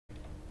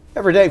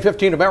Every day,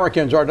 15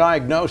 Americans are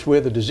diagnosed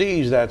with a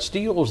disease that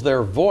steals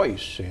their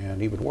voice, and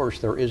even worse,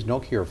 there is no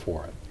cure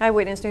for it.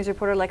 Eyewitness News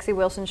reporter Lexi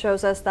Wilson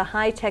shows us the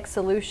high-tech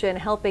solution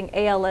helping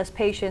ALS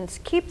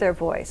patients keep their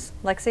voice.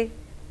 Lexi?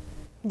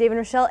 Dave and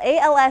Rochelle,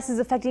 ALS is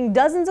affecting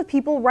dozens of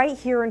people right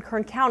here in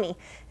Kern County.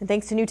 And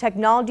thanks to new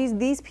technologies,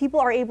 these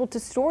people are able to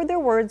store their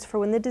words for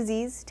when the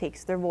disease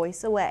takes their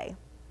voice away.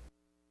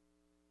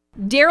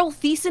 Daryl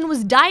Thiessen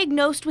was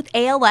diagnosed with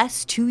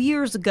ALS 2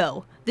 years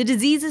ago. The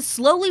disease is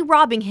slowly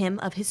robbing him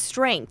of his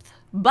strength,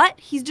 but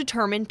he's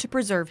determined to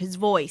preserve his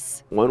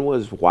voice. One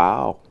was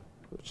wow.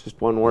 It's just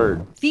one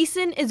word.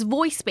 Thiessen is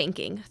voice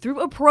banking through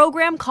a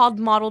program called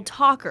Model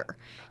Talker.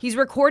 He's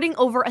recording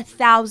over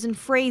 1,000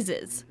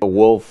 phrases. A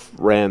wolf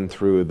ran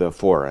through the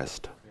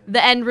forest.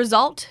 The end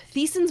result,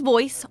 Thiessen's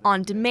voice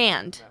on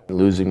demand.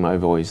 Losing my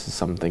voice is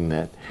something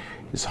that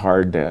is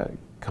hard to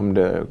come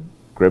to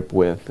grip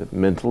with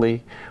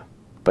mentally,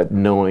 but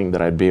knowing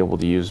that I'd be able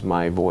to use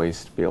my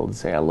voice to be able to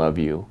say I love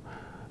you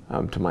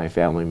to my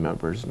family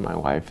members and my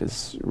wife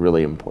is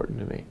really important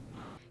to me.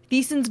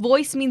 Thiessen's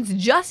voice means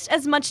just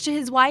as much to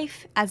his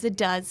wife as it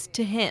does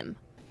to him.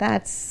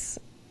 That's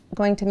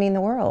going to mean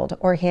the world,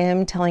 or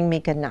him telling me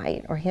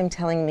goodnight, or him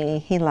telling me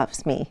he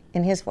loves me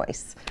in his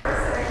voice.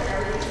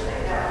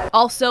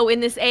 Also in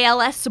this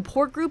ALS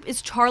support group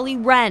is Charlie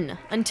Wren.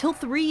 Until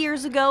 3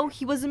 years ago,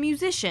 he was a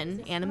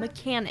musician and a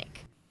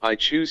mechanic. I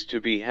choose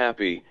to be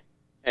happy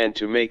and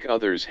to make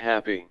others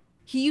happy.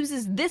 He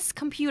uses this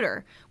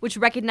computer, which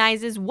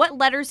recognizes what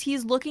letters he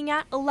is looking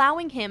at,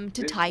 allowing him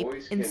to type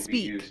and speak. This voice can be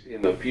used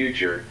in the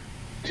future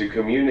to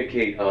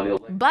communicate on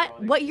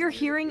But what you're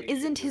hearing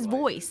isn't his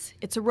voice,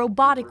 it's a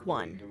robotic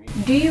one.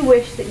 Do you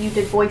wish that you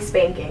did voice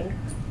banking?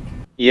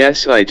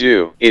 Yes, I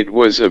do. It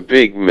was a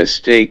big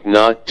mistake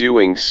not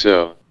doing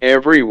so.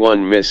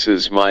 Everyone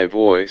misses my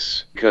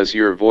voice, because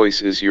your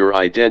voice is your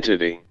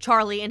identity.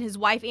 Charlie and his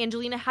wife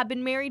Angelina have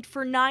been married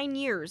for 9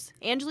 years.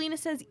 Angelina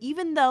says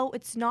even though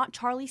it's not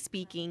Charlie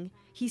speaking,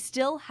 he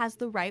still has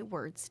the right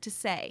words to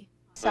say.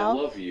 I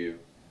love you.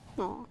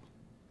 Oh,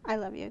 I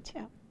love you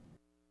too.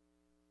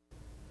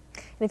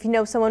 And if you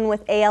know someone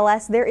with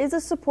ALS, there is a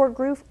support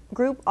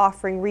group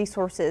offering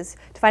resources.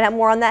 To find out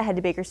more on that, head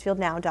to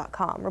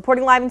bakersfieldnow.com.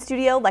 Reporting live in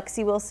studio,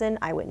 Lexi Wilson,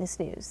 Eyewitness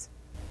News.